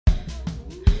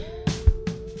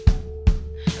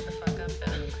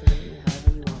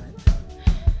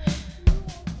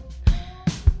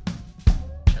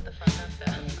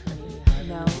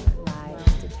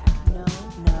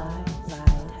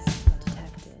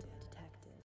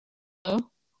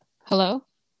Hello?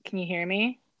 Can you hear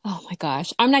me? Oh my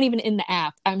gosh. I'm not even in the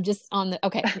app. I'm just on the.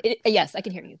 Okay. Yes, I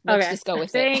can hear you. Let's Okay. just go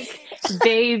with it. Thank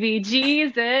baby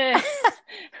Jesus. I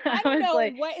I don't was know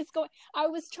like, what is going. I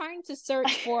was trying to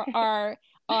search for our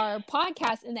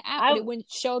podcast in the app, but I it wouldn't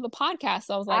show the podcast.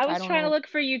 So I was I like, I was don't trying to know. look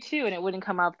for you too, and it wouldn't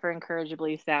come up for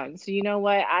incorrigibly sound. So you know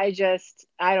what? I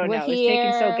don't We're know. It was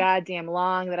taking so here. goddamn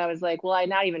long that I was like, will I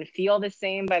not even feel the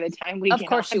same by the time we Of get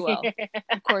course on you will. here?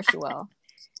 Of course you will.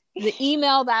 The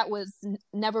email that was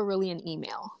never really an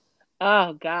email.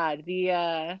 Oh God, the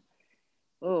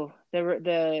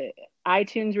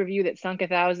iTunes review that sunk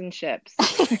 1,000 ships.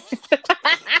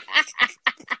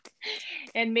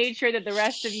 And made sure that the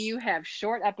rest of you have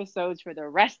short episodes for the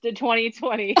rest of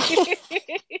 2020.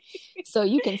 So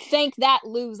you can thank that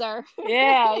loser.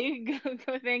 Yeah, you can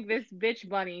go thank this bitch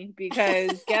bunny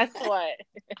because guess what?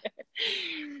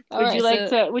 All right.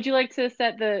 So Would you like to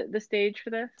set the stage for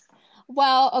this?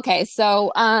 well, okay.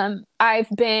 So, I've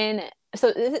been it's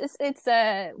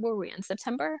where are we in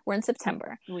September? We're in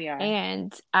September, We are.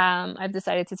 and I've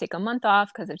decided to take a month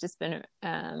off because I've just been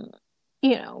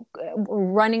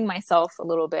running myself a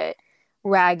little bit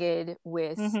ragged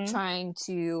with Mm-hmm. trying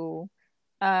to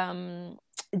um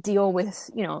deal with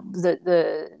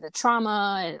the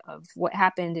trauma of what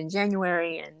happened in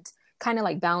January and kind of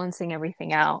like balancing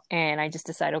everything out. And I just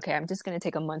decided, okay, I'm just going to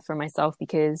take a month for myself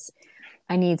because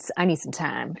I need some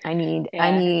time. Yeah, it's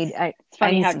I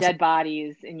funny need how some time. dead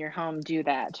bodies in your home do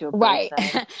that to a Right.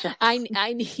 person. Just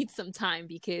I need some time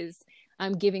because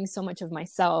I'm giving so much of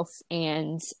myself,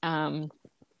 and I'm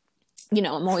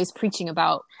always preaching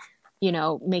about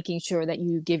making sure that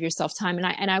you give yourself time,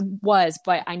 and I was,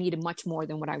 but I needed much more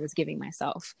than what I was giving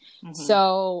myself. hmm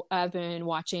So I've been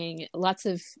watching lots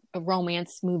of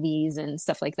romance movies and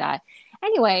stuff like that.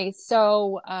 Anyway,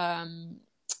 so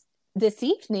this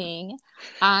evening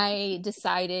I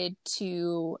decided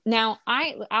to now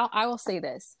I will say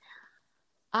this.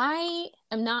 I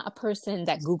am not a person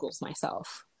that Googles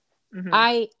myself. hmm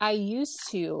I used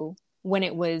to, when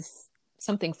it was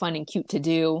something fun and cute to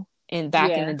do, and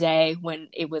back in the Yeah. day when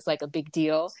it was like a big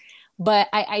deal. But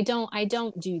I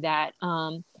don't do that.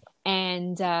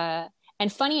 And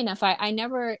and funny enough, I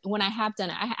never, when I have done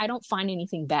it, I don't find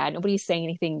anything bad. Nobody's saying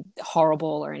anything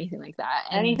horrible or anything like that.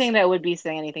 And Anything that would be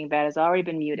saying anything bad has already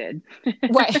been muted.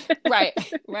 right, right,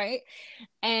 right.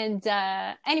 And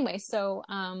anyway, so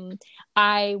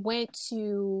I went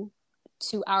to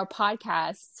our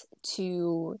podcast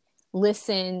to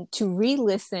re-listen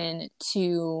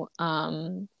to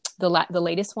the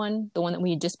latest one, the one that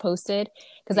we just posted,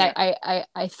 because Yeah.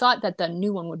 I thought that the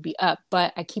new one would be up,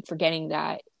 but I keep forgetting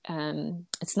that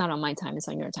it's not on my time, it's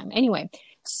on your time. Anyway,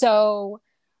 so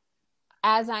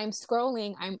as I'm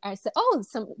scrolling, I said, "Oh,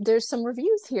 there's some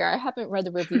reviews here. I haven't read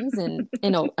the reviews in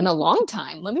a long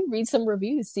time. Let me read some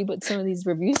reviews, see what some of these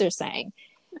reviews are saying."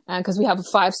 Because we have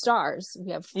 5 stars.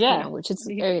 We have, Yeah. which is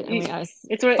You- very. I you- mean, I was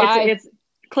five, it's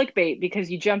clickbait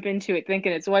because you jump into it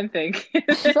thinking it's one thing.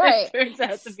 It right? turns out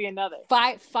to It's be another.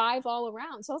 five all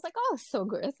around. So I was like, "Oh, so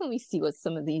good. Let me see what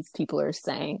some of these people are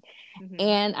saying." hmm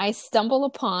And I stumble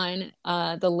upon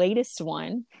the latest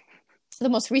one, the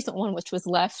most recent one, which was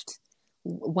left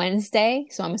Wednesday.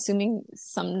 So I'm assuming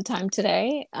sometime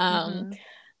today. hmm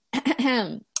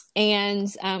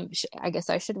And I guess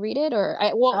I should read it, well,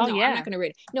 Oh no, I'm not yeah. going to read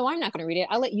it. No, I'm not going to read it.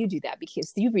 I'll let you do that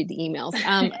because you read the emails.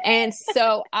 And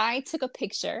so I took a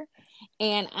picture,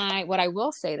 and what I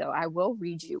will say though, I will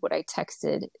read you what I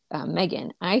texted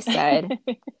Megan. I said,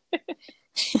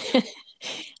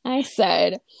 I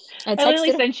said, I I literally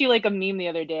texted her. sent you like a meme the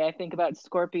other day, I think about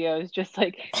Scorpios, just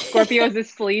like Scorpio's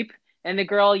asleep and the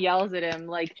girl yells at him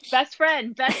like best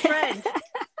friend, I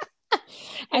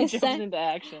and jumps sent into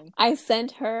action. I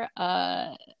sent her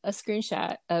a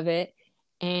screenshot of it,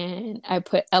 and I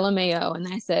put LMAO, and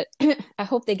I said, I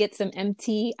hope they get some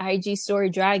MT IG story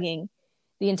dragging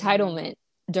the Mm. entitlement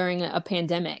during a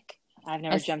pandemic. I've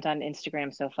never As, jumped on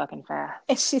Instagram so fucking fast.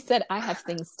 and she said, I have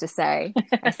things to say.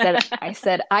 I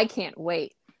said, I can't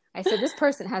wait. I said, this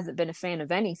person hasn't been a fan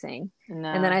of anything. And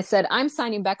then I No. said, I'm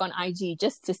signing back on IG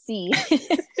just to see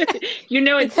You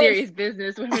know it's because serious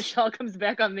business when Michelle comes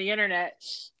back on the internet.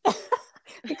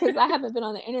 because I haven't been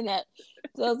on the internet.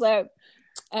 So I was like,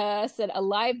 said a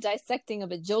live dissecting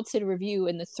of a jilted review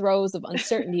in the throes of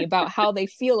uncertainty about how they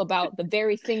feel about the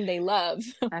very thing they love.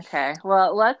 Okay.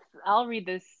 Well, I'll read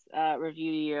this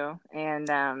review to you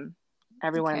and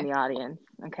everyone in Okay. the audience.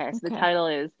 Okay. So the Okay. title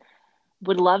is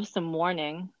Would Love Some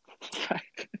Morning. Fuck.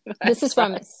 This is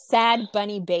from Fuck. Sad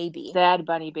Bunny Baby. Sad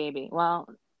bunny baby. Well,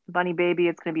 bunny baby,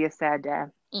 it's gonna be a sad day.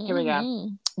 Here we go.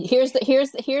 Mm-hmm. Here's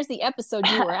the episode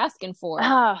you were asking for.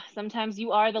 Sometimes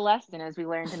you are the lesson, as we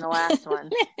learned in the last one.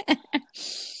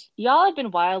 Y'all have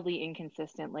been wildly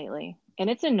inconsistent lately, and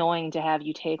it's annoying to have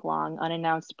you take long,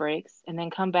 unannounced breaks and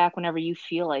then come back whenever you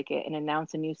feel like it and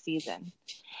announce a new season.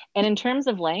 And in terms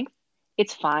of length,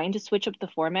 it's fine to switch up the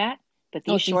format, but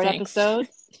these short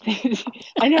episodes,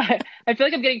 I know, I feel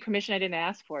like I'm getting permission I didn't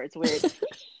ask for. It's weird.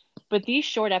 But these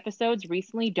short episodes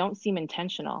recently don't seem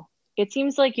intentional. It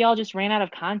seems like y'all just ran out of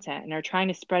content and are trying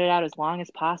to spread it out as long as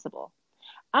possible.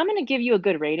 I'm going to give you a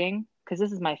good rating because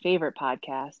this is my favorite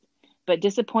podcast, but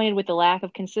disappointed with the lack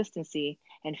of consistency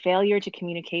and failure to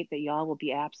communicate that y'all will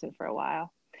be absent for a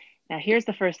while. Now, here's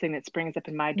the first thing that springs up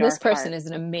in my dark heart. This person is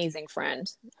an amazing friend.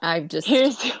 I'm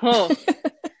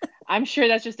sure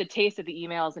that's just a taste of the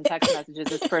emails and text messages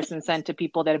this person sent to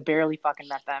people that have barely fucking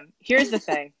met them. Here's the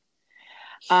thing.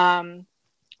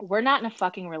 We're not in a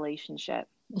fucking relationship.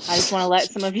 I just want to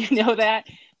let some of you know that.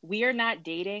 We are not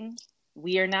dating.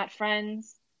 We are not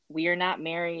friends. We are not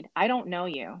married. I don't know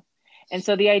you. And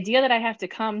so the idea that I have to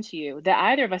come to you, that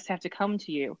either of us have to come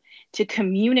to you to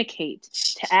communicate,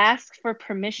 to ask for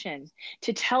permission,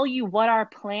 to tell you what our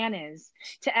plan is,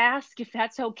 to ask if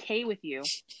that's okay with you.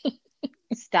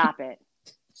 Stop it.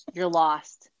 You're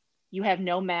lost. You have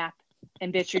no map.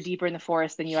 And bitch, you're deeper in the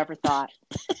forest than you ever thought.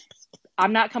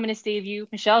 I'm not coming to save you.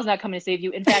 Michelle's not coming to save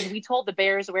you. In fact, we told the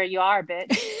bears where you are,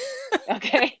 bitch.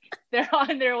 Okay? They're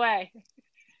on their way.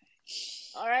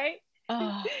 All right?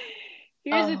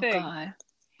 Here's the thing. God.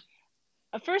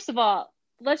 First of all,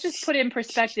 let's just put in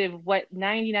perspective what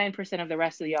 99% of the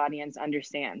rest of the audience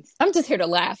understands. I'm just here to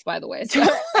laugh, by the way. So.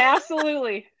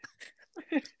 Absolutely.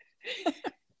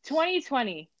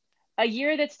 2020, a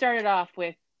year that started off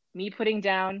with me putting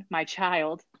down my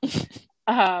child,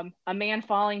 a man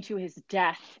falling to his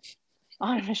death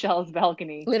on Michelle's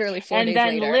balcony. Literally 4 days later.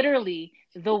 And then literally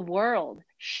the world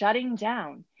shutting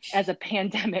down as a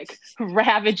pandemic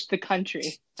ravaged the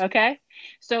country. Okay?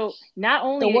 So not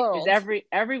only is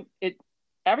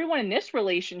everyone in this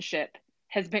relationship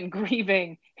has been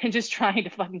grieving and just trying to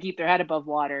fucking keep their head above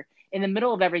water in the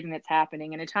middle of everything that's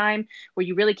happening, in a time where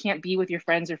you really can't be with your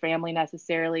friends or family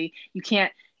necessarily. You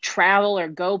can't travel or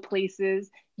go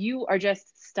places. You are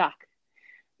just stuck.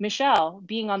 Michelle,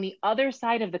 being on the other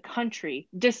side of the country,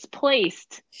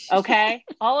 displaced, okay?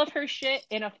 All of her shit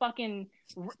in a fucking,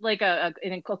 like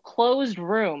in a closed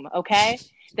room, okay?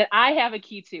 That I have a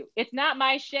key to. It's not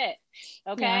my shit,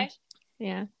 okay?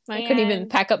 Yeah. I couldn't even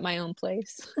pack up my own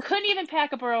place. Couldn't even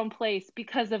pack up our own place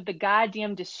because of the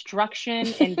goddamn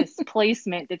destruction and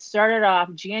displacement that started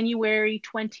off January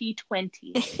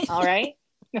 2020, all right?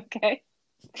 Okay?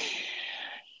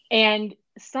 And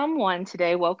someone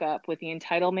today woke up with the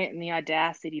entitlement and the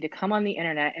audacity to come on the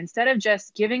internet instead of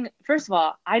just giving. First of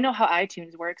all, I know how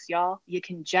iTunes works, y'all. You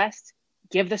can just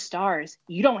give the stars.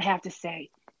 You don't have to say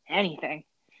anything.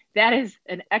 That is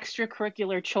an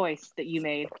extracurricular choice that you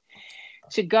made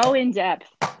to go in depth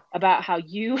about how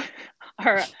you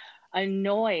are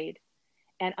annoyed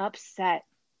and upset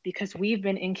because we've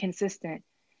been inconsistent.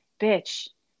 Bitch,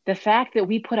 the fact that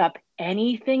we put up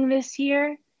anything this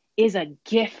year is a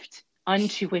gift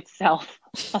unto itself.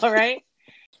 All right?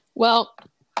 Well,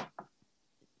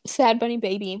 Sad Bunny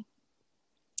Baby,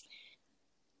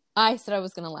 I said I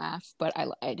was going to laugh, but I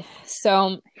lied.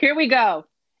 So here we go.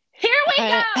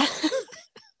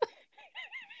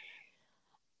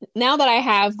 Now that I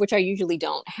have, which I usually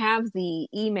don't, have the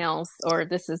emails, or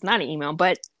this is not an email,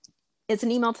 but it's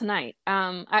an email tonight.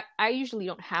 I usually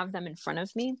don't have them in front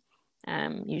of me.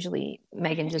 Usually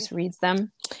Megan just reads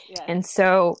them. Yeah. And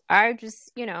so I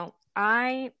just,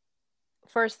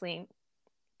 firstly,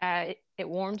 it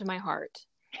warmed my heart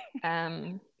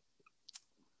that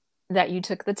you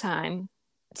took the time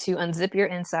to unzip your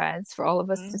insides for all of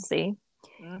us to see.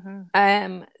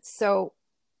 Mm-hmm. So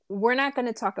we're not going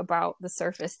to talk about the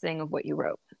surface thing of what you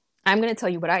wrote. I'm going to tell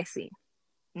you what I see.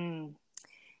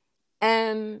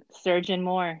 Surgeon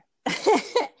Moore.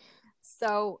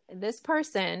 So this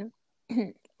person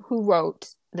who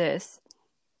wrote this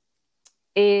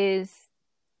is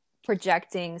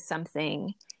projecting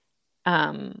something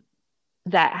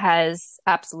that has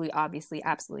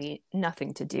absolutely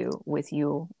nothing to do with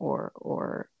you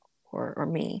or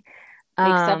me.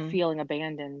 Except feeling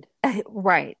abandoned.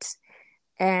 Right.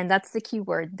 And that's the key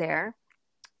word there.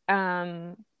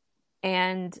 And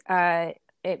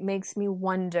it makes me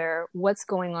wonder what's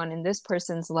going on in this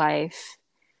person's life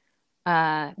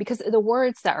because the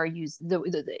words that are used,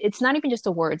 it's not even just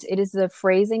the words, it is the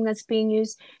phrasing that's being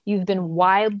used. You've been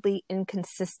wildly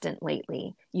inconsistent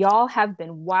lately. Y'all have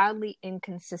been wildly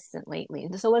inconsistent lately.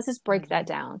 So let's just break that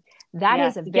down. That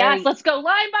yes. is a very yes. Let's go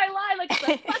line by line like it's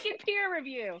a fucking peer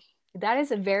review. That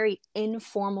is a very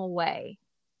informal way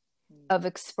of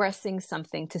expressing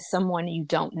something to someone you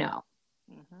don't know.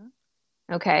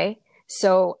 Okay,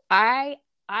 so I'm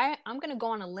going to go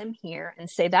on a limb here and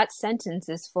say that sentence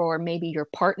is for maybe your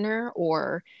partner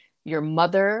or your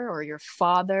mother or your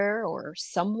father or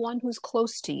someone who's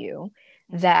close to you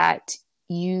that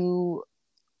you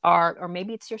are, or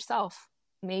maybe it's yourself.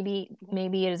 Maybe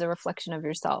it is a reflection of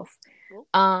yourself.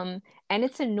 And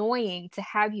it's annoying to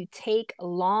have you take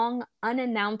long,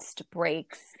 unannounced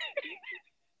breaks.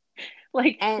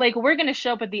 Like we're going to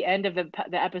show up at the end of the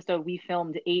episode we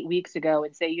filmed 8 weeks ago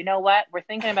and say, you know what? We're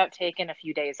thinking about taking a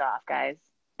few days off, guys.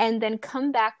 And then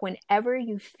come back whenever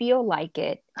you feel like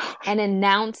it and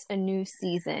announce a new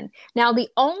season. Now, the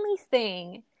only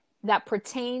thing that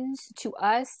pertains to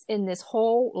us in this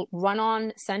whole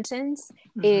run-on sentence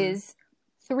is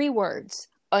 3 words: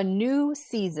 a new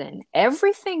season.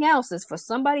 Everything else is for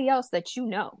somebody else that you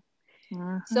know.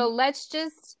 So let's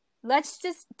just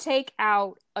take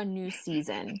out a new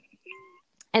season.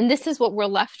 And this is what we're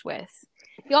left with.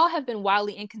 Y'all have been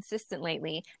wildly inconsistent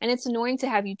lately, and it's annoying to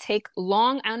have you take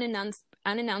long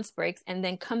unannounced breaks and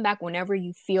then come back whenever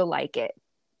you feel like it.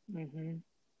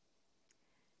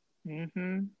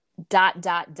 Dot,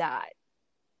 dot, dot.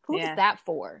 Who is that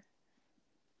for?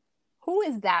 Who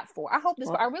is that for? I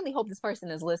really hope this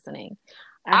person is listening.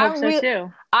 I hope so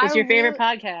too. It's your favorite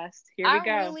podcast. Here we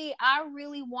go. I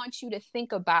really want you to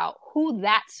think about who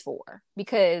that's for,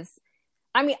 because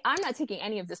I mean, I'm not taking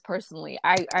any of this personally.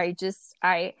 I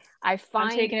find I'm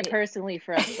taking it personally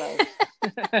for us both.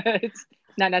 It's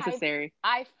not necessary.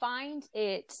 I find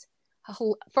it,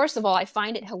 first of all, I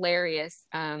find it hilarious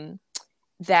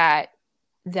that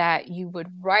you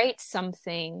would write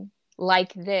something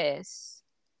like this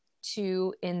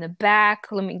to, in the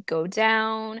back, let me go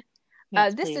down.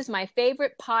 Yes, this is my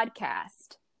favorite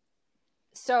podcast.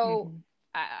 So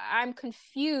I'm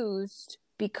confused,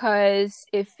 because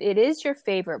if it is your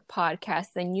favorite podcast,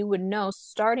 then you would know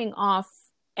starting off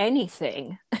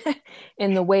anything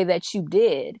in the way that you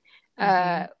did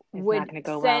would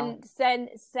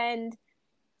send.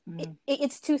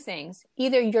 It's 2 things.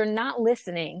 Either you're not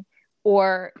listening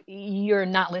or you're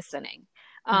not listening.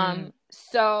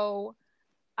 So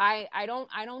I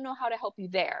don't know how to help you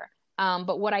there.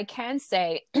 But what I can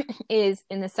say is,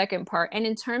 in the second part, and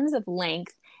in terms of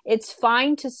length, it's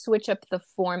fine to switch up the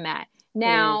format.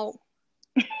 Now,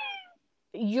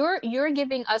 you're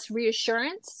giving us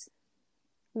reassurance.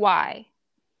 Why?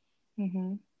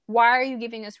 Why are you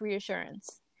giving us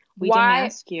reassurance? We didn't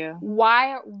ask you.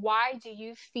 Why do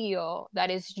you feel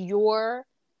that is your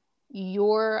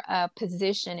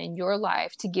position in your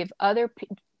life to give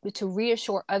to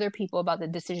reassure other people about the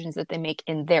decisions that they make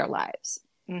in their lives?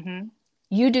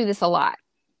 You do this a lot.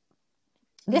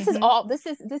 This is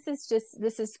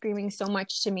screaming so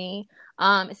much to me.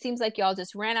 It seems like y'all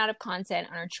just ran out of content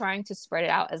and are trying to spread it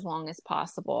out as long as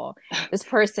possible. This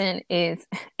person is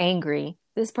angry.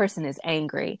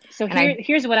 So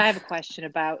here's what I have a question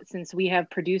about, since we have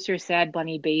producer Sad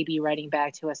Bunny Baby writing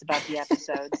back to us about the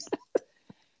episodes.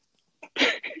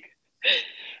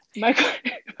 My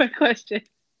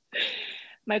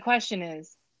question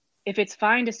is, if it's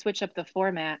fine to switch up the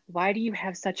format, why do you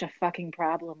have such a fucking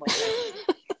problem with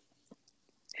it?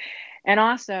 And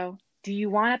also, do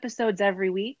you want episodes every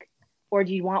week, or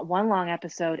do you want one long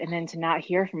episode and then to not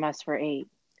hear from us for 8?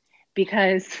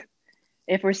 Because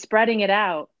if we're spreading it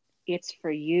out, it's for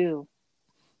you.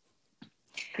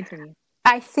 Continue.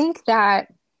 I think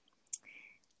that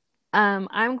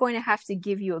I'm going to have to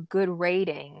give you a good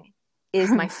rating is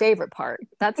my favorite part.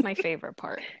 That's my favorite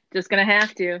part. Just gonna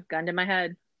have to. Gun to my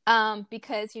head.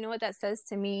 Because you know what that says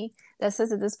to me? That says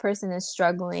that this person is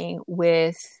struggling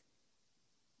with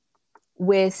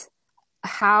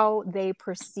how they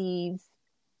perceive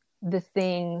the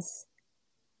things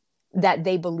that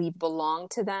they believe belong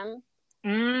to them.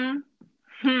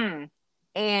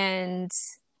 And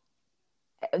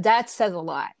that says a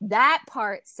lot. That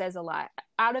part says a lot.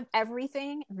 Out of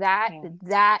everything,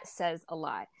 that says a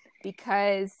lot,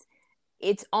 because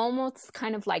it's almost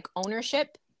kind of like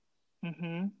ownership.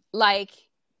 Like,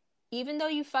 even though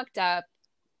you fucked up,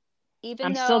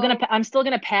 I'm still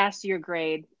gonna pass your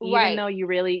grade, even though you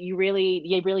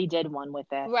really did one with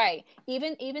it. Right.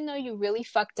 Even though you really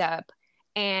fucked up,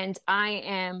 and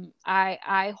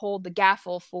I hold the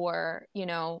gavel for,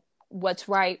 what's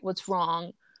right, what's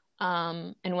wrong,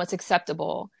 and what's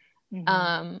acceptable.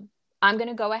 I'm going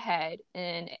to go ahead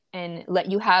and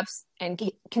let you have and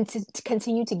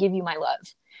continue to give you my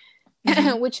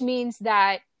love, which means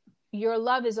that your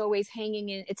love is always hanging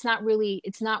in. It's not really,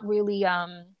 it's not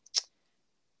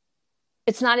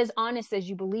as honest as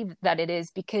you believe that it is,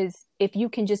 because if you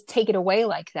can just take it away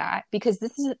like that, because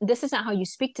this is not how you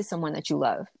speak to someone that you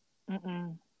love.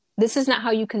 Mm-mm. This is not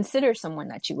how you consider someone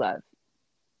that you love.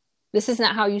 This is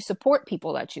not how you support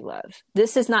people that you love.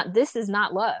 This is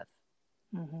not love.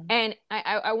 Mm-hmm. And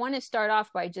I want to start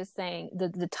off by just saying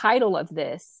the title of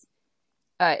this,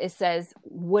 it says,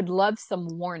 "Would love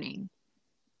some warning."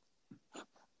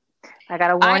 I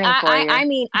got a warning for you.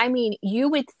 I mean, you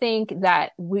would think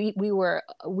that we were,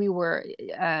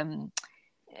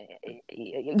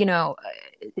 you know,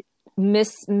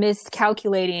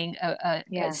 miscalculating a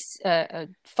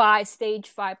stage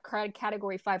 5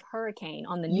 category 5 hurricane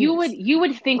on the news. You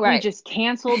would think Right. we just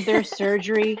canceled their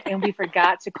surgery and we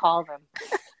forgot to call them.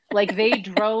 Like they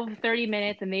drove 30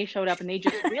 minutes and they showed up, and they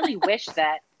just really wish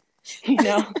that, you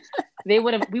know, we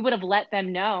would have let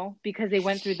them know, because they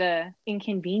went through the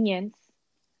inconvenience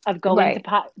of going to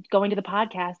the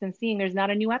podcast and seeing there's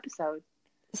not a new episode.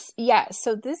 Yeah,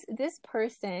 so this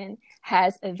person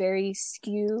has a very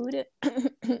skewed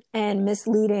and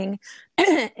misleading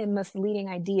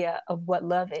idea of what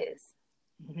love is.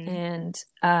 Mm-hmm. And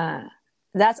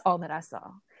that's all that I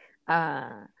saw.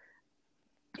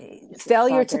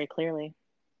 Failure to very clearly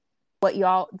what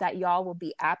y'all will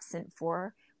be absent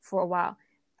for a while.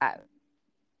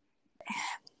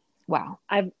 Wow.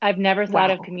 I've never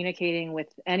thought of communicating with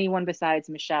anyone besides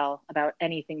Michelle about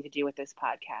anything to do with this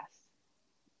podcast.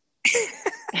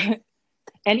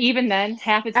 And even then,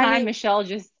 half the time, Michelle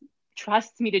just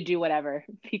trusts me to do whatever,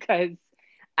 because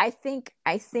I think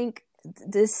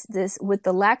this with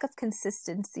the lack of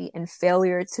consistency and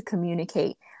failure to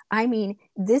communicate, I mean,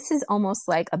 this is almost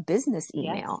like a business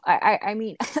email. Yes. I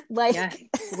mean, like, yes.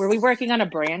 Were we working on a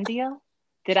brand deal?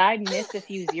 Did I miss a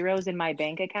few zeros in my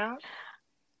bank account?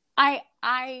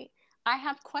 I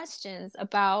have questions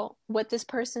about what this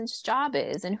person's job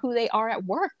is and who they are at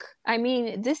work. I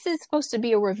mean, this is supposed to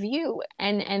be a review,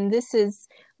 and this is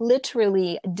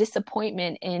literally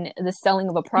disappointment in the selling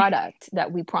of a product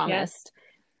that we promised.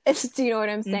 Yes. Do you know what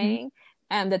I'm saying?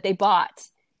 That they bought,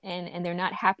 and they're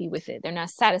not happy with it. They're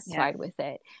not satisfied with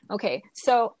it. Okay.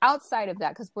 So outside of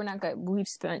that, because we've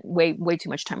spent way too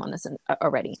much time on this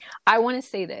already. I want to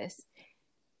say this.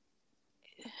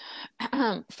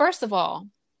 First of all,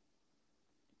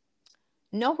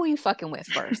 know who you fucking with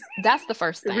first. That's the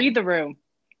first thing. Read the room.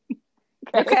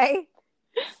 Okay.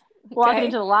 Walking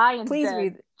into the lion's please den,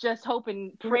 read. Just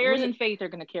hoping prayers and faith are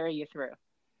going to carry you through.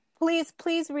 Please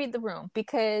read the room,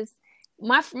 because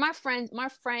my friend,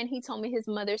 he told me his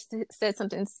mother said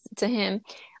something to him,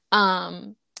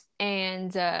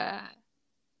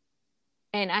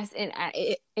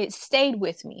 it stayed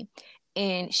with me.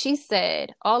 And she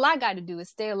said, all I got to do is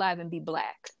stay alive and be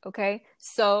Black. Okay.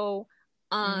 So,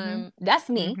 that's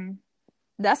me.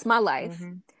 That's my life.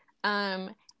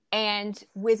 And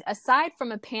aside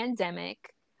from a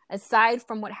pandemic, aside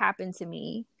from what happened to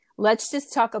me, let's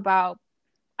just talk about,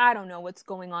 I don't know what's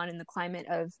going on in the climate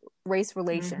of race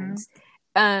relations.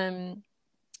 I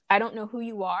don't know who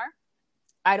you are.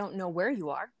 I don't know where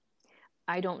you are.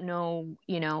 I don't know,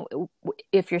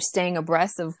 if you're staying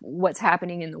abreast of what's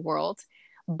happening in the world,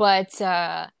 but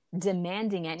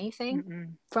demanding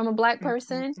anything from a Black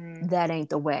person, that ain't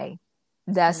the way.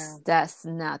 That's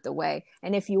not the way.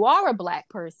 And if you are a Black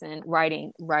person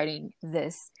writing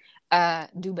this,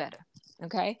 do better.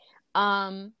 Okay.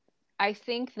 I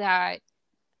think that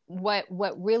what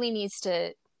really needs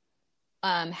to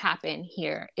happen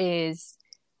here is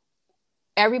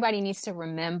everybody needs to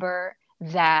remember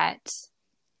that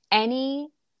any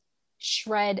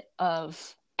shred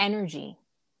of energy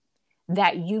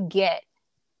that you get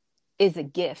is a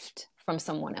gift from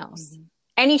someone else.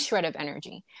 Any shred of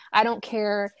energy. I don't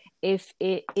care if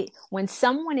when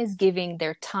someone is giving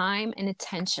their time and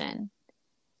attention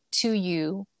to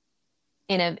you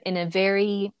in a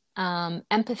very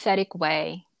empathetic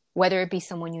way, whether it be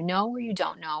someone you know or you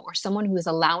don't know, or someone who is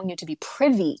allowing you to be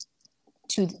privy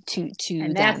to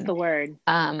and that's them. The word,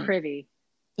 privy.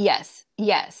 Yes.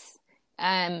 You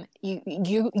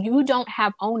don't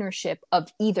have ownership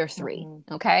of either three.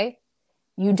 Okay.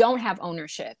 You don't have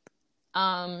ownership.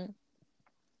 And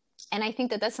I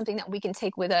think that that's something that we can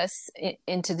take with us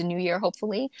into the new year,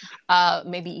 hopefully,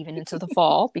 maybe even into the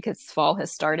fall, because fall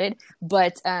has started.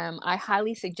 But I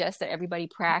highly suggest that everybody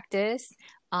practice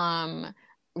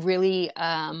really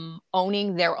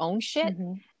owning their own shit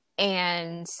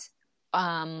and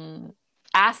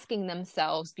asking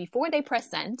themselves before they press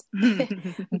send,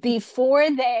 before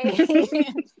they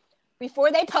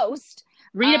before they post,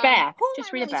 read it back. Who am Just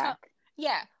I read really it back.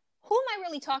 who am I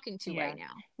really talking to right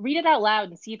now? Read it out loud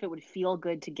and see if it would feel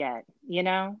good to get, you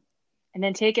know, and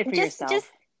then take it for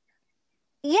yourself.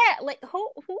 Like who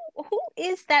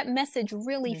is that message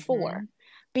really for?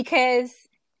 Because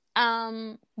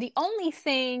the only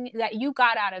thing that you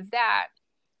got out of that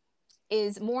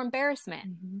is more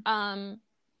embarrassment.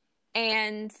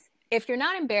 And if you're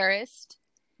not embarrassed,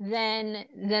 then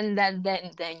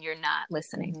you're not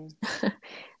listening.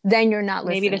 Then you're not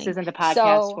listening. Maybe this isn't the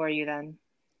podcast for you then.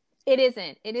 It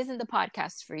isn't the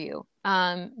podcast for you.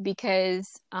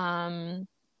 Because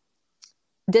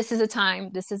this is a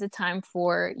time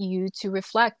for you to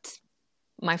reflect,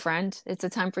 my friend. It's a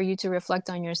time for you to reflect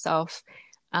on yourself.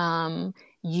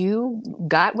 You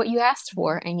got what you asked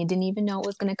for, and you didn't even know it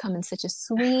was going to come in such a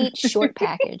sweet, short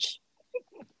package.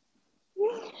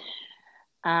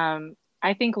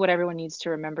 I think what everyone needs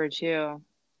to remember too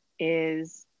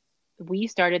is we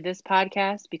started this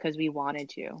podcast because we wanted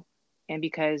to, and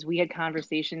because we had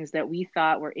conversations that we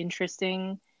thought were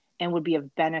interesting and would be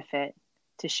of benefit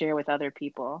to share with other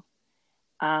people.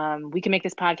 We can make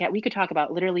this podcast. We could talk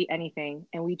about literally anything,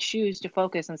 and we choose to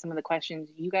focus on some of the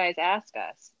questions you guys ask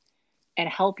us and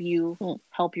help you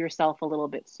help yourself a little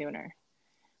bit sooner.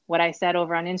 What I said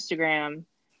over on Instagram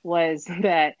was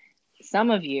that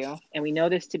some of you, and we know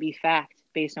this to be fact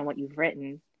based on what you've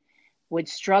written, would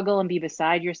struggle and be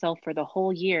beside yourself for the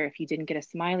whole year if you didn't get a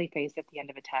smiley face at the end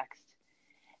of a text.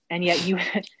 And yet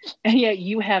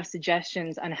you have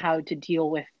suggestions on how to deal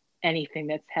with anything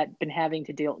that's been having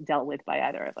to dealt with by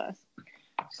either of us.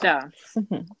 So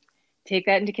take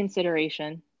that into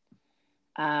consideration.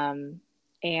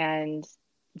 And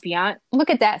beyond,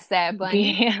 look at that, sad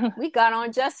bunny. We got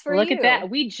on just for you. Look at that.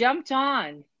 We jumped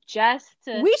on just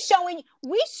to. We showing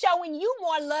you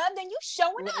more love than you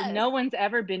showing us. No one's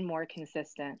ever been more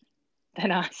consistent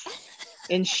than us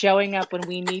in showing up when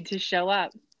we need to show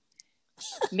up.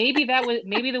 Maybe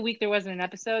the week there wasn't an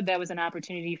episode, that was an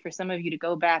opportunity for some of you to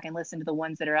go back and listen to the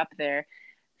ones that are up there.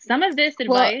 Some of this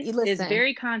advice is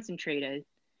very concentrated,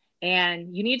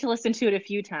 and you need to listen to it a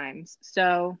few times.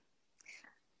 So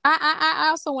I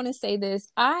also want to say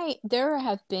this. There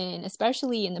have been,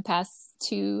 especially in the past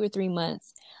 2 or 3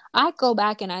 months, I go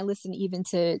back and I listen even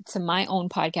to my own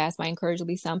podcast, my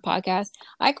Encourageably Sound podcast.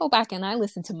 I go back and I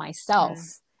listen to myself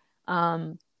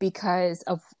because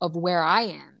of where I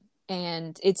am.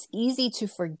 And it's easy to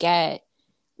forget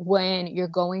when you're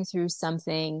going through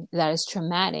something that is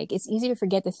traumatic. It's easy to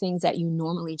forget the things that you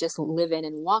normally just live in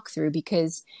and walk through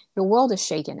because your world is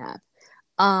shaken up.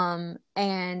 And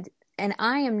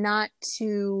I am not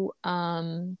too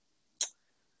proud.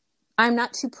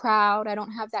 I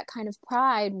don't have that kind of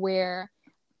pride where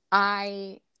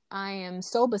I am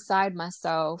so beside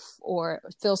myself or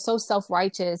feel so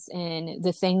self-righteous in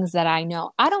the things that I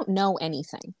know. I don't know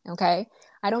anything. Okay.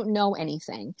 I don't know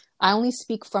anything. I only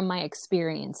speak from my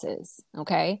experiences.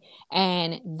 Okay.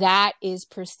 And that is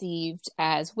perceived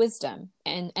as wisdom,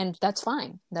 and that's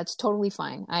fine. That's totally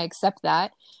fine. I accept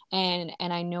that. And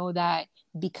I know that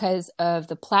because of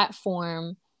the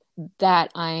platform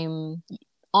that I'm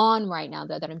on right now,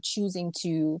 that I'm choosing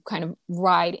to kind of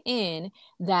ride in,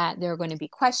 that there are going to be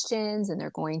questions and they're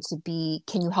going to be,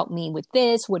 can you help me with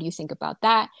this? What do you think about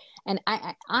that? And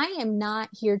I am not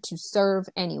here to serve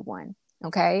anyone.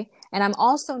 Okay. And I'm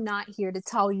also not here to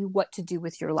tell you what to do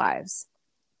with your lives.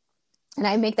 And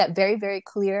I make that very, very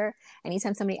clear.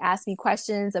 Anytime somebody asks me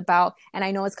questions about, and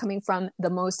I know it's coming from the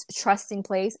most trusting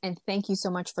place, and thank you so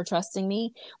much for trusting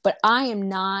me, but I am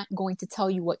not going to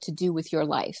tell you what to do with your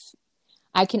life.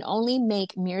 I can only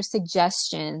make mere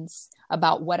suggestions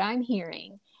about what I'm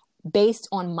hearing based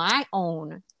on my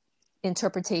own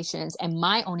interpretations and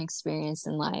my own experience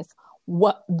in life,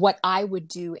 what I would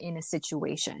do in a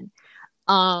situation.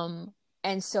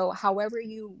 And so however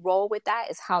you roll with that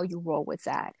is how you roll with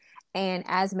that. And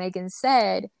as Megan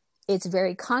said, it's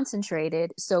very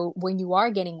concentrated. So when you are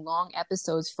getting long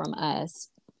episodes from us,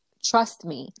 trust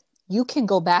me, you can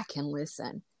go back and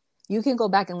listen. You can go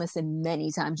back and listen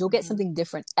many times. You'll get something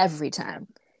different every time.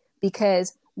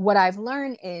 Because what I've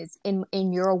learned is in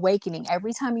your awakening,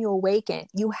 every time you awaken,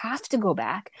 you have to go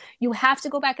back. You have to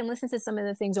go back and listen to some of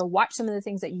the things or watch some of the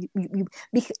things that you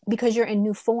because you're in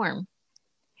new form.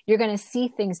 You're going to see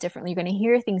things differently. You're going to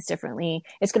hear things differently.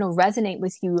 It's going to resonate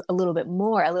with you a little bit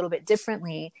more, a little bit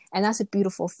differently. And that's a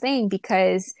beautiful thing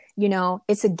because, you know,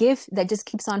 it's a gift that just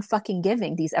keeps on fucking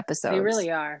giving, these episodes. They really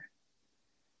are.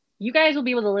 You guys will be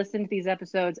able to listen to these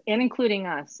episodes, and including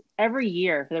us, every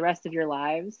year for the rest of your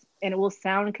lives, and it will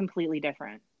sound completely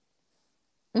different.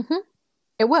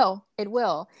 It will. It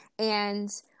will. And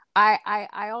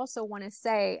I also want to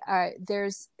say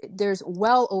there's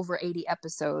well over 80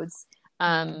 episodes.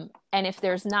 And if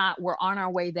there's not, we're on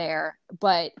our way there.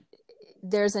 But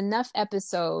there's enough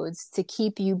episodes to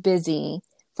keep you busy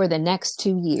for the next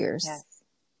 2 years. Yes.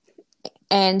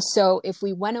 And so if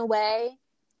we went away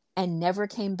and never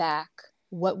came back,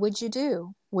 what would you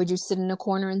do? Would you sit in a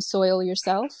corner and soil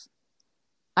yourself?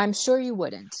 I'm sure you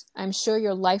wouldn't. I'm sure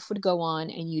your life would go on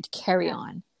and you'd carry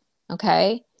on.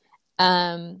 Okay.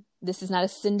 This is not a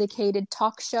syndicated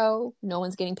talk show. No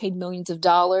one's getting paid millions of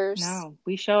dollars. No,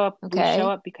 we show up. Okay? We show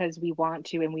up because we want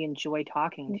to, and we enjoy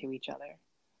talking to each other.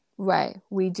 Right.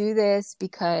 We do this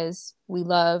because we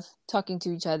love talking to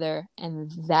each other,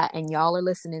 and y'all are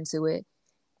listening to it,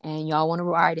 and y'all want to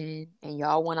write in, and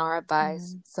y'all want our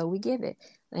advice. So we give it.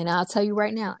 And I'll tell you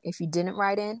right now, if you didn't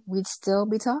write in, we'd still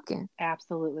be talking.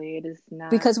 Absolutely. It is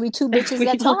not. Because we two bitches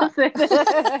that talk.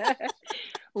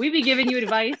 We'd be giving you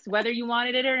advice whether you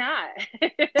wanted it or not.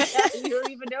 You don't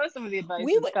even know some of the advice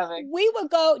that's coming. We would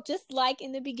go, just like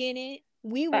in the beginning,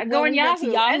 we would go on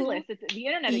Yahoo. Endless. The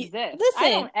internet exists. Listen, I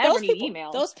don't ever need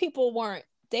emails. Those people weren't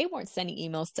sending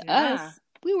emails to us.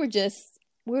 We were just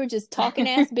talking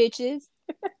ass bitches,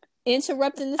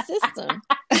 interrupting the system.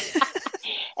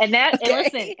 And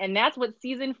listen, and that's what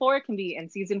season 4 can be.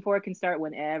 And season 4 can start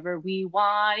whenever we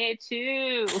want it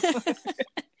to.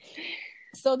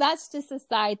 So that's just a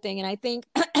side thing. And I think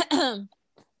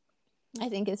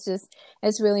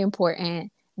it's really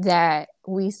important that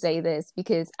we say this,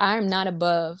 because I'm not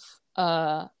above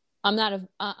reproach.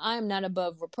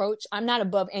 I'm not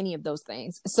above any of those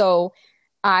things. So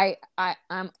I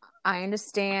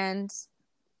understand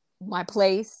my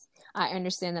place. I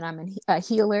understand that I'm a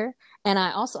healer, and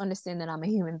I also understand that I'm a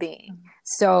human being.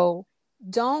 So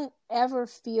don't ever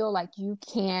feel like you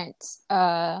can't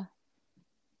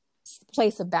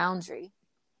place a boundary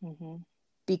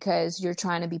because you're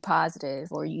trying to be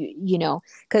positive, or you know,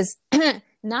 because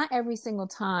not every single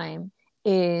time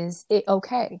is it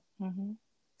okay.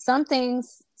 Some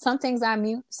things I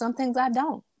mute, some things I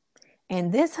don't.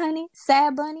 And this, honey,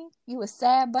 Sad Bunny, you a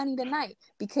Sad Bunny tonight,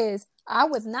 because I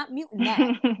was not muting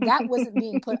that. That wasn't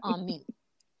being put on me.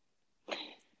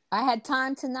 I had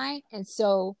time tonight, and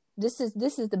so this is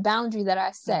the boundary that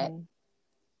I set.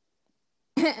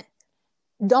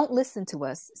 Don't listen to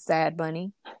us, Sad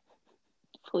Bunny.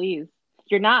 Please.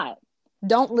 You're not.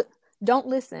 Don't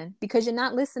listen, because you're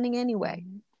not listening anyway.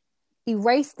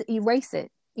 Erase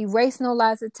it. Erase No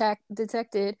Lies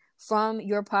Detected from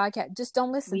your podcast. Just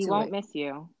don't listen to it. We won't miss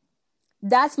you.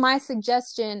 That's my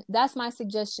suggestion. That's my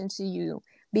suggestion to you,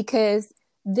 because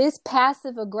this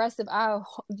passive aggressive,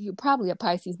 you're probably a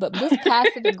Pisces, but this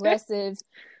passive aggressive,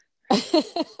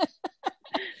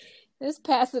 this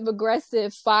passive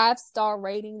aggressive 5-star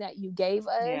rating that you gave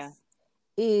us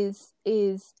is,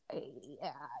 you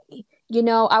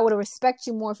know, I would have respected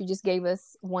you more if you just gave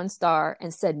us 1 star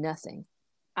and said nothing.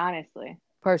 Honestly.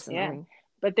 Personally. Yeah.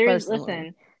 But there's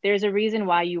a reason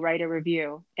why you write a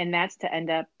review, and that's to end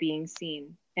up being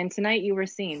seen. And tonight you were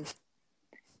seen.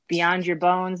 Beyond your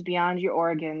bones, beyond your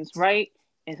organs, right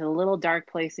into a little dark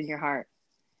place in your heart.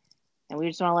 And we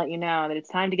just want to let you know that it's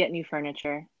time to get new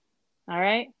furniture. All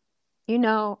right? You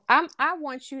know, I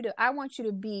want you to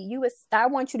be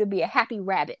a happy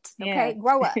rabbit. Okay? Yeah.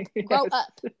 Grow up. Grow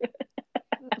up.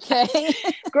 Okay?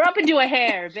 Grow up and do a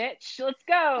hair, bitch. Let's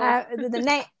go.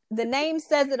 The name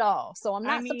says it all. So I'm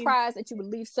not surprised that you would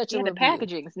leave such a review. The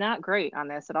packaging is not great on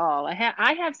this at all.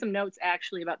 I have some notes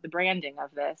actually about the branding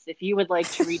of this. If you would like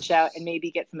to reach out and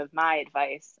maybe get some of my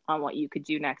advice on what you could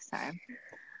do next time.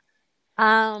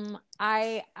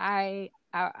 I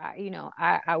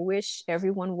wish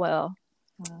everyone well.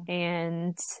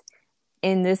 And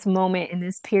in this moment, in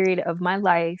this period of my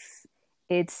life,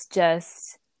 it's a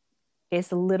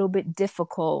little bit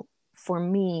difficult for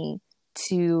me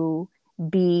to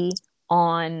be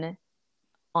on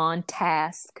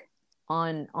task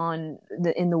in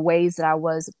the ways that I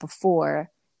was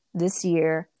before this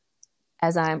year,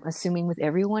 as I'm assuming with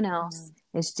everyone else.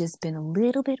 It's just been a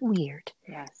little bit weird.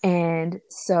 Yes. And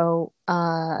so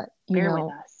Bear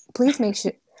with us.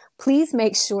 please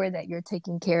make sure that you're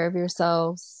taking care of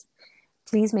yourselves.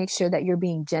 Please make sure that you're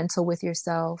being gentle with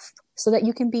yourself so that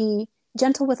you can be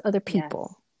gentle with other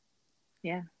people.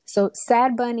 Yes. Yeah. So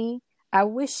Sad Bunny, I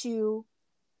wish you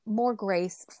more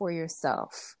grace for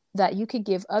yourself, that you could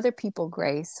give other people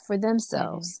grace for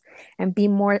themselves and be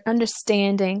more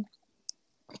understanding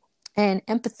and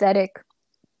empathetic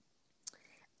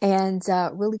and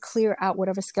really clear out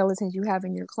whatever skeletons you have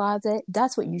in your closet.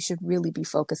 That's what you should really be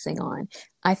focusing on.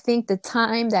 I think the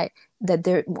time that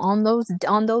there on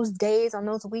those days, on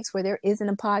those weeks where there isn't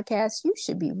a podcast, you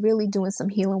should be really doing some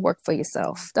healing work for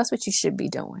yourself. That's what you should be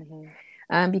doing.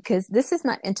 Because this is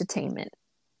not entertainment.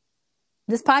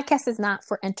 This podcast is not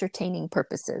for entertaining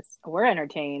purposes. We're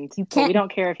entertained. You can't. We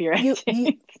don't care if you're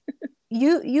entertained.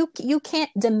 You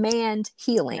can't demand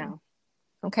healing. No.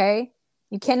 Okay?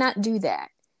 You cannot do that.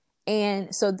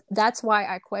 And so that's why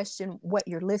I question what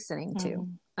you're listening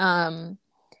to.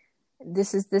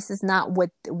 This is not what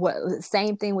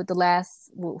same thing with the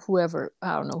last, whoever,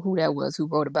 I don't know who that was, who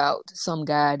wrote about some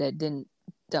guy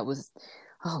that was,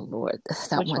 oh Lord,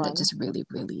 that Which one that just really,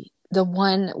 the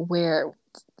one where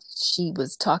she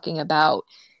was talking about,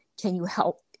 can you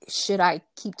help? Should I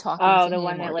keep talking to him? Oh, the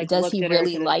one that does he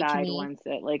really like me? Once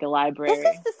at like a library. Is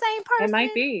this the same person? It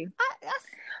might be.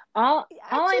 All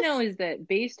I know is that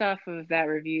based off of that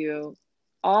review,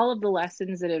 all of the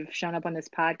lessons that have shown up on this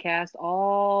podcast,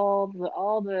 all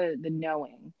the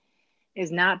knowing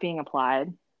is not being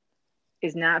applied,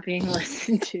 is not being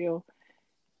listened to.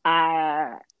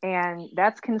 And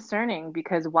that's concerning,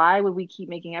 because why would we keep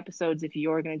making episodes if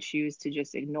you're going to choose to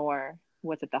just ignore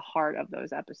what's at the heart of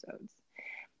those episodes?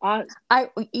 My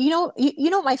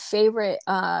favorite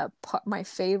my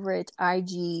favorite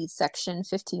IG section,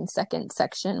 15-second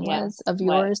section was of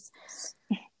yours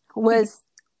was,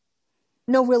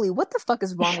 no, really, what the fuck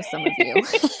is wrong with some of you?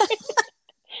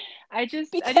 I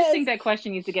just think that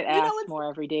question needs to get asked more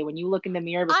every day. When you look in the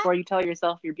mirror before you tell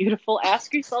yourself you're beautiful,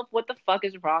 ask yourself, what the fuck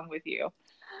is wrong with you?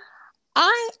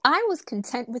 I was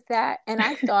content with that, and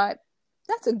I thought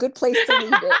that's a good place to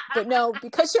leave it. But no,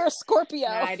 because you're a Scorpio,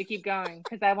 I had to keep going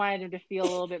because I wanted him to feel a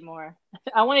little bit more.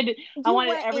 I wanted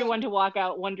everyone to walk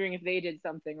out wondering if they did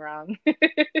something wrong.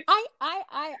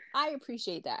 I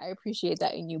appreciate that. I appreciate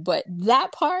that in you. But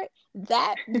that part,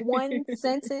 that one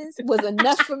sentence was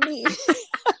enough for me.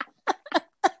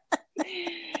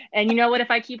 And you know what? If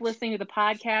I keep listening to the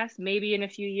podcast, maybe in a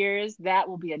few years, that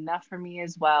will be enough for me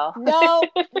as well. No,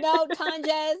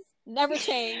 Tanjez, never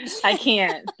change. I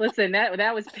can't. Listen,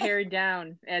 that was pared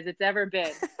down as it's ever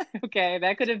been. Okay,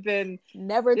 that could have been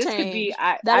never this change. Could be.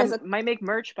 Might make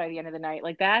merch by the end of the night.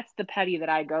 Like, that's the petty that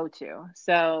I go to.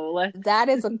 So that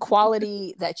is a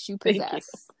quality that you possess.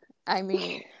 You. I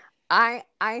mean, I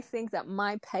think that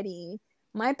my petty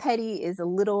is a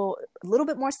little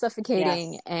bit more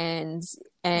suffocating, yes,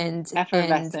 and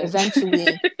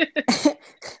eventually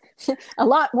a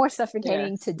lot more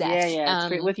suffocating, yes, to death. Yeah,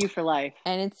 it's with you for life.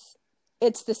 And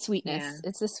it's the sweetness. Yeah.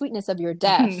 It's the sweetness of your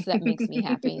death that makes me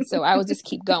happy. So I will just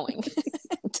keep going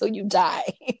until you die.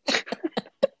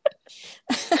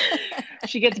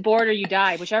 She gets bored or you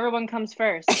die, whichever one comes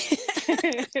first.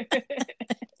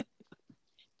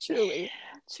 Truly.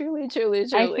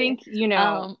 I think,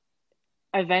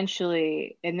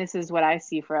 eventually, and this is what I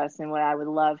see for us and what I would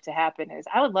love to happen, is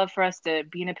I would love for us to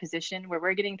be in a position where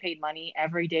we're getting paid money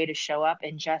every day to show up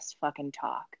and just fucking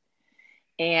talk.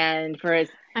 And for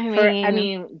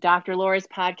Dr. Laura's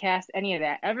podcast, any of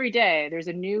that, every day there's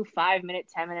a new 5-minute,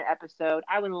 10-minute episode.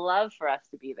 I would love for us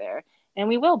to be there, and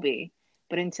we will be.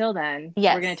 But until then,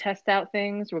 yes, we're going to test out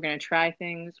things. We're going to try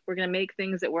things. We're going to make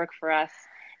things that work for us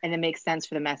and that make sense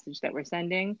for the message that we're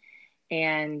sending.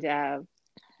 And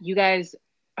you guys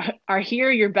are here.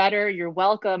 You're better. You're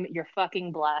welcome. You're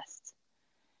fucking blessed.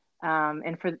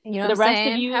 And for the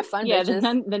rest of you, have fun, the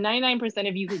 99%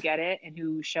 of you who get it and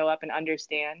who show up and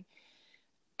understand,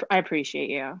 I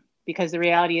appreciate you. Because the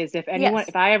reality is, if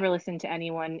I ever listened to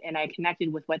anyone and I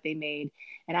connected with what they made,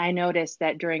 and I noticed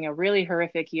that during a really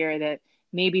horrific year that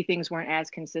maybe things weren't as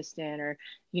consistent, or,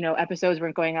 episodes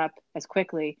weren't going up as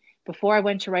quickly, before I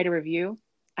went to write a review,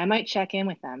 I might check in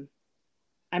with them.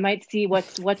 I might see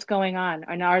what's going on,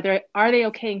 and are they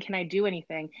okay, and can I do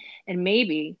anything? And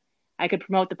maybe I could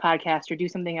promote the podcast or do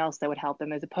something else that would help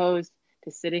them, as opposed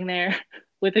to sitting there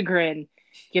with a grin,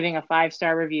 giving a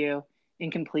 5-star review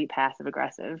in complete passive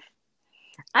aggressive.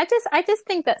 I just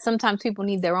think that sometimes people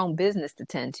need their own business to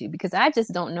tend to, because I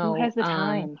just don't know. Who has the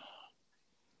time?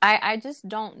 I just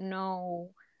don't know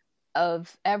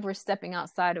of ever stepping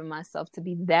outside of myself to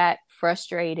be that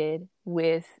frustrated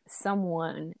with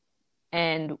someone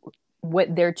and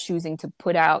what they're choosing to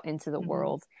put out into the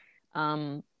world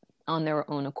on their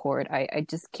own accord. I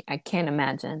can't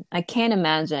imagine. I can't.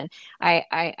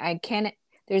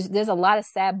 There's a lot of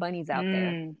sad bunnies out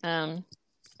there.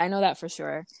 I know that for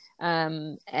sure.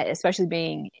 Especially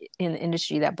being in the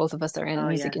industry that both of us are in, the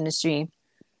music industry,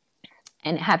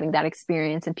 and having that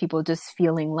experience, and people just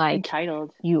feeling like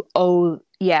entitled. You owe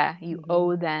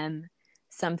them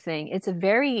something. It's a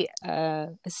very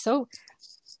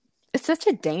it's such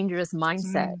a dangerous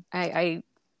mindset. Mm. I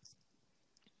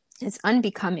it's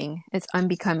unbecoming. It's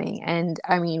unbecoming. And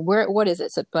I mean, what is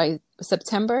it? So by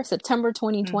September Mm-hmm.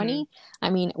 2020, I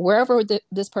mean, wherever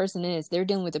this person is, they're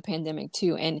dealing with a pandemic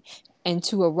too. And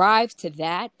to arrive to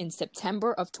that in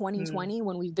September of Mm. 2020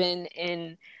 when we've been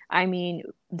in, I mean,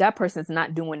 that person's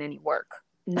not doing any work.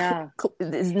 No.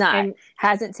 Is not, And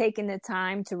hasn't taken the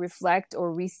time to reflect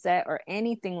or reset or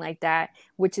anything like that,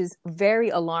 which is very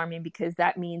alarming because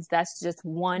that means that's just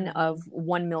one mm-hmm. of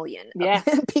 1 million Yeah.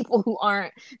 people who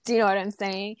aren't, do you know what I'm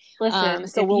saying? Listen,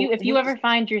 So we'll, if you we ever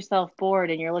find yourself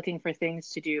bored and you're looking for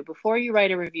things to do, before you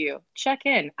write a review, check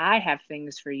in. I have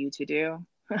things for you to do.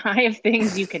 I have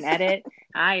things you can edit.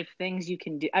 I have things you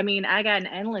can do. I mean, I got an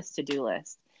endless to-do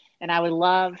list, and I would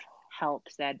love help,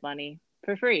 Sad Bunny,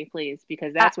 for free, please,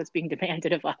 because I, that's what's being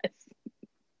demanded of us.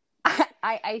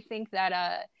 I think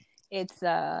that it's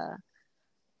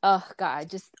oh God,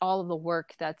 just all of the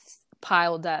work that's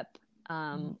piled up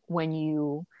when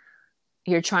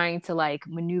you're trying to like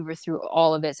maneuver through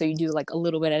all of it. So you do like a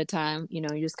little bit at a time, you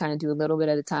know, you just kind of do a little bit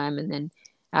at a time. And then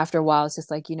after a while, it's just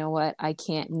like, you know what? I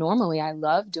can't normally, I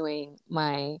love doing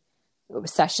my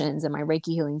sessions and my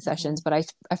Reiki healing sessions, Mhm. but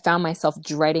I found myself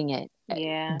dreading it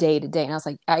Yeah. day to day. And I was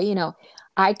like,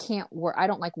 I can't work. I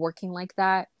don't like working like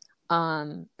that.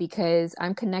 Because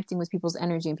I'm connecting with people's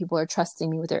energy and people are trusting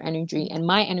me with their energy and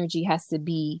my energy has to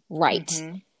be right.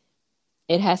 Hmm.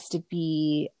 It has to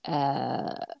be,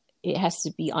 it has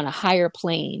to be on a higher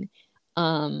plane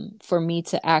for me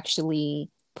to actually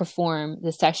perform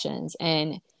the sessions.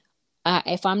 And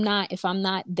if I'm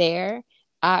not there,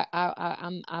 I'm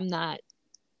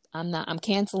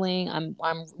canceling. I'm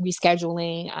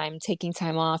rescheduling. I'm taking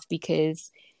time off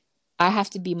because I have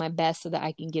to be my best so that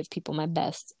I can give people my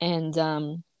best. And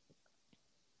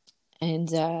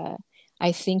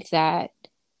I think that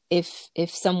if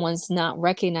someone's not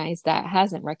recognized that,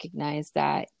 hasn't recognized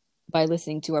that by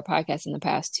listening to our podcast in the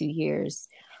past 2 years,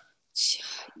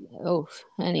 oh,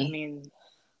 I honey, mean,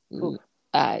 whew,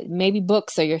 maybe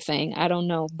books are your thing. I don't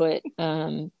know, but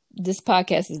this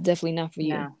podcast is definitely not for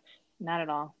you. no, not at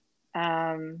all.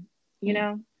 Um, you Mm.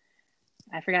 know,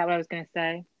 I forgot what I was going to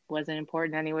say. Wasn't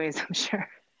important anyways, I'm sure.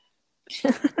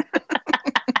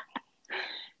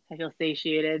 I feel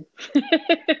satiated.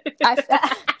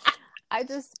 I, I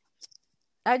just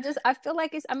I feel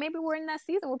like it's maybe we're in that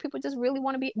season where people just really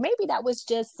want to be. Maybe that was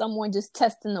just someone just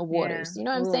testing the Yeah. waters. You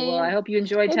know what I'm Oh, well, I saying? hope you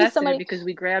enjoyed Maybe testing it somebody, because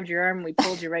we grabbed your arm and we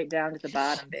pulled you right down to the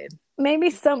bottom, babe. maybe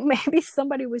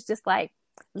somebody was just like,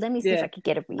 let me see if Yeah. I could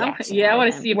get a reaction Yeah, I out of want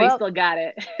to them. see if they Well, still got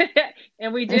it.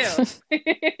 And we do.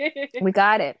 we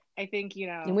got it. I think,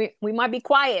 We might be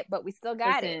quiet, but we still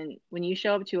got it. listen, when you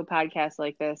show up to a podcast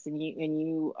like this and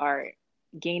you are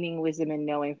gaining wisdom and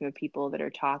knowing from the people that are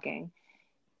talking,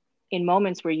 in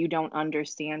moments where you don't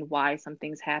understand why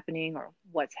something's happening or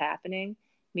what's happening,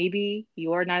 maybe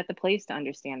you're not at the place to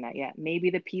understand that yet. Maybe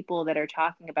the people that are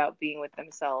talking about being with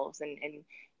themselves and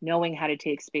knowing how to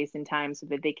take space and time so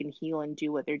that they can heal and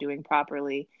do what they're doing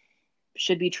properly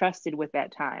should be trusted with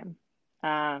that time.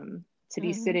 To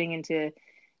be Hmm. sitting and to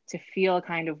feel a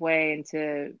kind of way and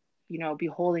to be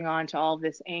holding on to all of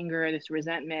this anger, this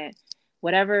resentment,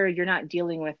 whatever you're not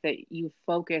dealing with, that you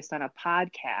focused on a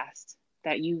podcast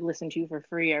that you listen to for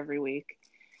free every week.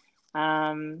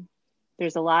 um,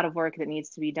 there's a lot of work that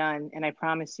needs to be done, and I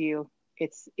promise you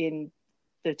it's in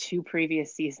the two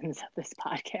previous seasons of this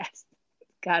podcast.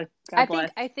 God I think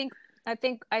bless. I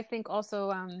think I think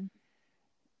also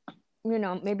you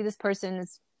know, maybe this person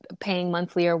is paying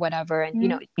monthly or whatever, and you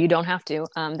Mm-hmm. know, you don't have to.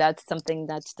 That's something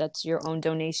that's your own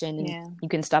donation, and Yeah. you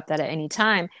can stop that at any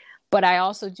time. But I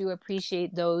also do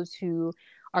appreciate those who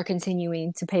are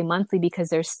continuing to pay monthly because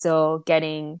they're still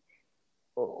getting,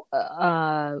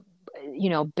 uh, you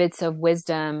know, bits of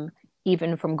wisdom,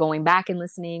 even from going back and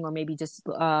listening, or maybe just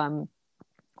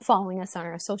following us on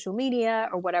our social media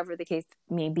or whatever the case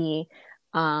may be.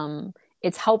 Um,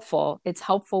 it's helpful. It's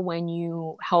helpful when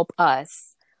you help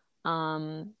us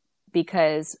um,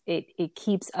 because it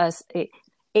keeps us. It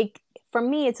for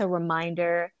me, it's a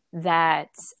reminder that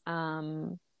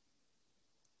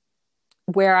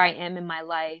where I am in my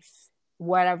life,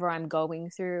 whatever I'm going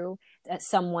through, that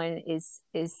someone is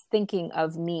thinking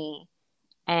of me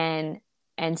and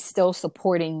still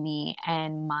supporting me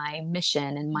and my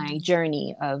mission and my Mm.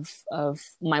 journey of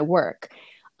my work.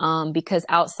 Because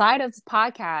outside of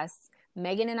podcasts,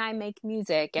 Megan and I make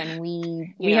music and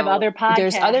we, you We have know, other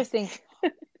there's other things.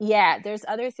 podcasts. Yeah, there's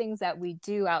other things that we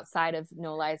do outside of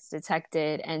No Lies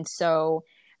Detected. And so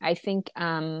I think,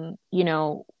 you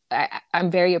know, I'm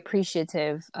very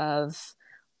appreciative of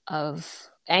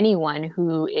anyone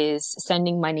who is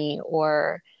sending money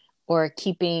or or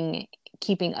keeping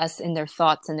us in their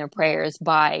thoughts and their prayers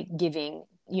by giving,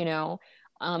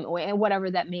 and whatever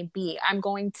that may be. I'm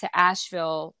going to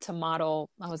Asheville to model.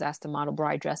 I was asked to model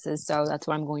bride dresses, so that's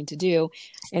what I'm going to do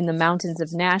in the mountains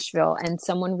of Nashville. And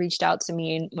someone reached out to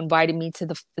me and invited me to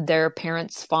their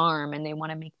parents' farm, and they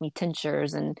want to make me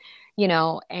tinctures, and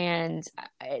and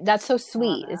that's so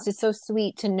sweet. It's just so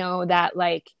sweet to know that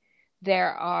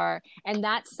and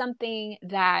that's something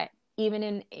that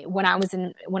even when I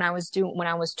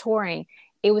was touring,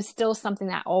 it was still something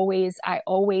that I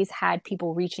always had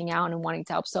people reaching out and wanting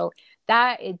to help. So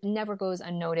that it never goes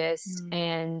unnoticed.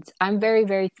 And I'm very,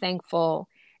 very thankful.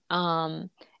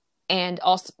 And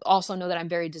also know that I'm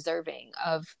very deserving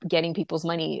of getting people's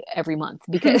money every month,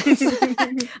 because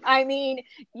I mean,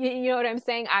 you know what I'm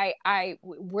saying?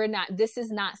 This is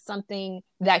not something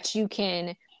that you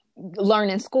can learn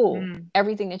in school.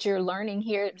 Everything that you're learning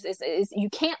here is you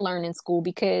can't learn in school,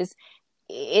 because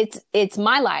it's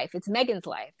my life, it's Megan's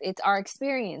life, it's our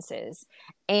experiences,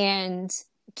 and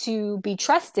to be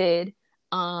trusted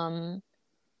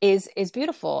is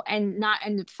beautiful,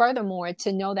 and furthermore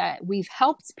to know that we've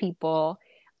helped people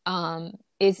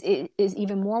is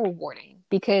even more rewarding,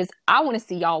 because I want to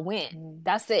see y'all win.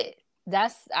 That's it.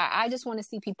 I just want to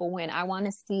see people win. I want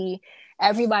to see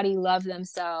everybody love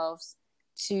themselves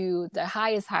to the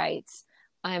highest heights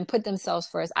and put themselves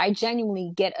first. I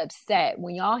genuinely get upset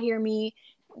when y'all hear me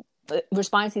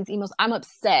respond to these emails. I'm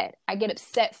upset. I get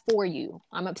upset for you.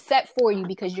 I'm upset for you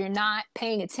because you're not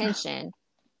paying attention.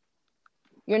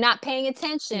 You're not paying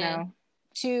attention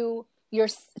to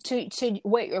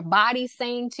what your body's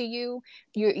saying to you.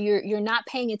 You're not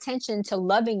paying attention to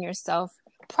loving yourself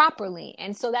properly,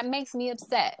 and so that makes me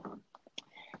upset.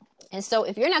 And so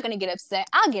if you're not going to get upset,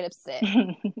 I'll get upset.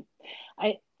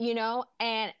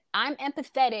 And I'm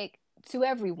empathetic to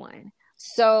everyone.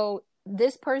 So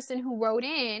this person who wrote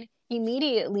in,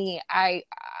 immediately, at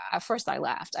first I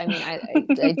laughed. I mean, I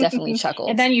definitely chuckled.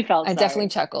 And then you felt sorry. Definitely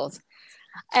chuckled.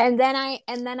 And then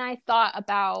I thought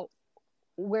about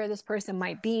where this person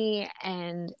might be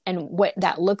and what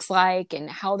that looks like, and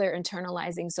how they're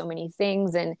internalizing so many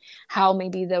things, and how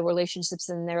maybe the relationships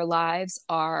in their lives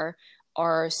are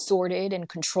sorted and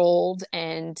controlled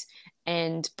and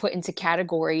put into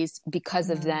categories because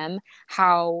of them,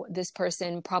 how this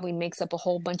person probably makes up a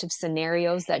whole bunch of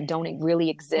scenarios that don't really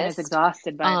exist. And is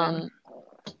exhausted by them.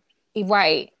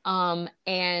 Right.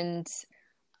 And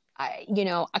I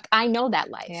know that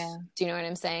life. Yeah. Do you know what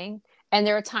I'm saying? And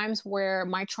there are times where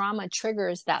my trauma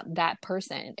triggers that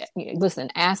person. Listen,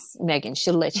 ask Megan,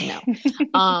 she'll let you know.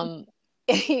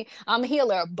 I'm a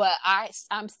healer, but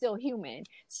I'm still human.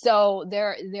 So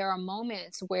there are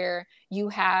moments where you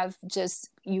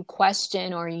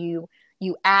question, or you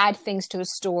add things to a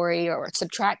story, or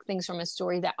subtract things from a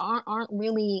story that aren't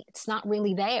really, it's not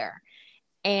really there.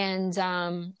 And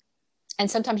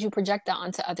sometimes you project that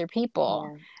onto other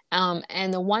people. Yeah.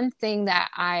 And the one thing that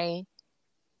I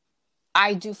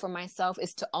do for myself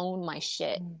is to own my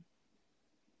shit.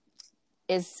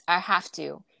 I have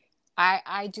to.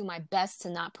 I do my best to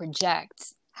not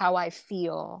project how I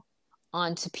feel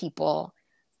onto people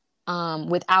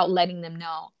without letting them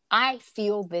know I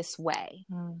feel this way.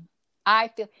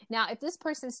 Now, if this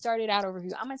person started out a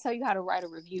review, I'm going to tell you how to write a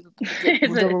review.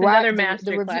 Another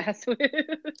masterclass.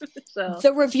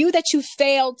 The review that you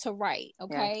failed to write.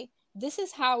 Okay. Yeah. This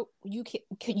is how you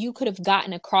could have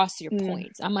gotten across your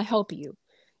points. I'm going to help you.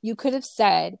 You could have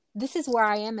said, this is where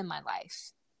I am in my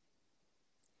life.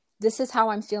 This is how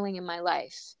I'm feeling in my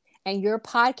life. And your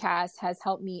podcast has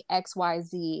helped me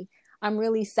XYZ. I'm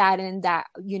really saddened that,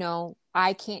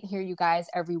 I can't hear you guys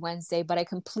every Wednesday, but I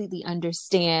completely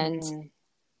understand.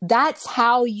 That's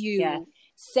how you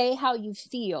say how you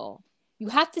feel. You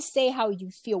have to say how you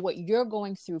feel, what you're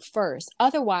going through first.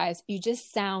 Otherwise, you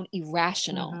just sound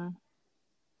irrational.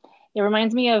 It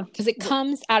reminds me of... Because it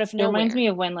comes out of nowhere. It reminds me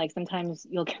of when, sometimes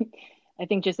you'll get... I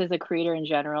think just as a creator in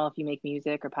general, if you make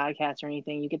music or podcasts or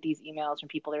anything, you get these emails from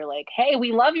people that are like, hey,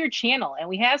 we love your channel and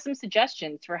we have some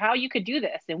suggestions for how you could do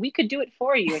this and we could do it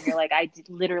for you. And you're like,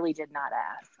 literally did not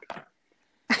ask.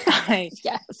 You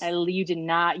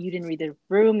didn't read the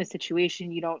room, the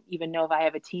situation. You don't even know if I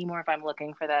have a team or if I'm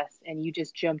looking for this. And you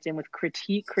just jumped in with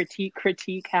critique,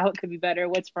 how it could be better,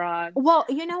 what's wrong. Well,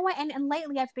 you know what? And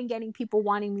lately I've been getting people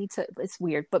wanting me to, it's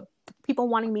weird, but people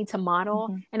wanting me to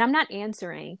model and I'm not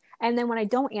answering. And then when I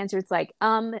don't answer, it's like,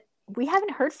 we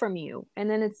haven't heard from you. And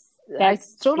then I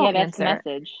still don't answer. That's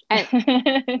the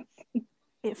message.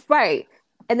 It's right.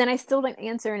 And then I still don't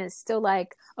answer, and it's still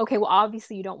like, okay, well,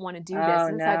 obviously you don't want to do this.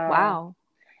 And it's like, wow.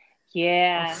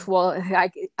 Yeah. Well,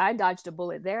 I dodged a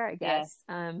bullet there, I Yeah. guess.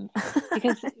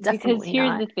 Because Definitely here's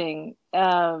not. the thing.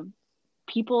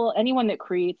 People, anyone that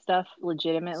creates stuff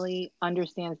legitimately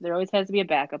understands there always has to be a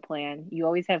backup plan. You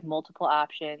always have multiple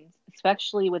options,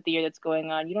 especially with the year that's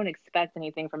going on. You don't expect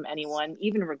anything from anyone,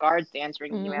 even in regards to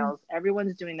answering emails.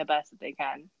 Everyone's doing the best that they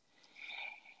can.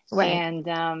 Right. And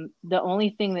the only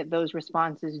thing that those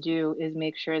responses do is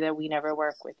make sure that we never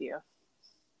work with you.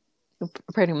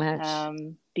 Pretty much.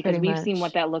 Because Pretty we've much. seen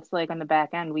what that looks like on the back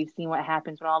end. We've seen what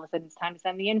happens when all of a sudden it's time to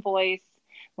send the invoice,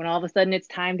 when all of a sudden it's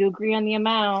time to agree on the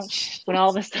amount, when all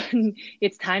of a sudden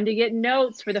it's time to get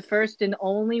notes for the first and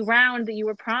only round that you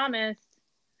were promised.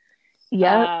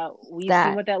 Yep. We've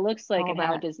seen what that looks like, All and that.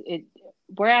 how it does it.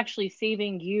 We're actually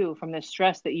saving you from the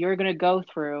stress that you're going to go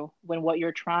through when what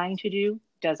you're trying to do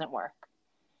doesn't work.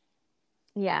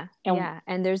 Yeah. And Yeah.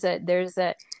 And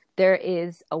there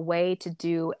is a way to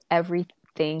do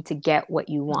everything to get what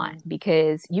you want,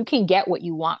 because you can get what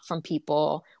you want from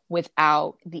people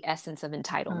without the essence of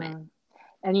entitlement.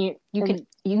 And you can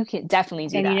definitely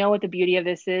do and that. You know what the beauty of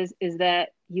this is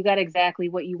that you got exactly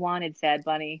what you wanted, Sad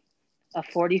Bunny. A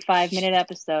 45-minute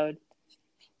episode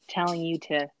telling you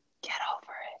to get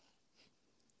over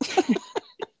it.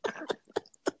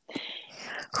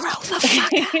 Grow the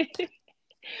fuck up. Write it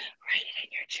in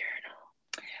your journal.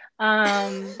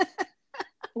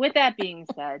 With that being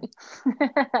said,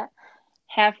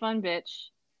 have fun, bitch.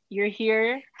 You're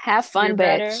here. Have fun, you're bitch.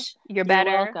 Better. You're better.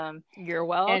 You're welcome. You're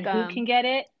welcome. And who can get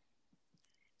it?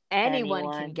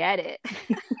 Anyone can get it.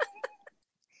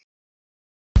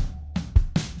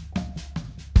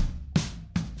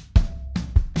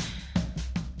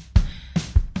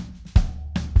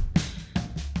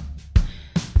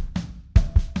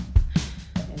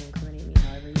 And incriminate me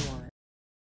however you want.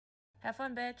 Have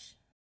fun, bitch.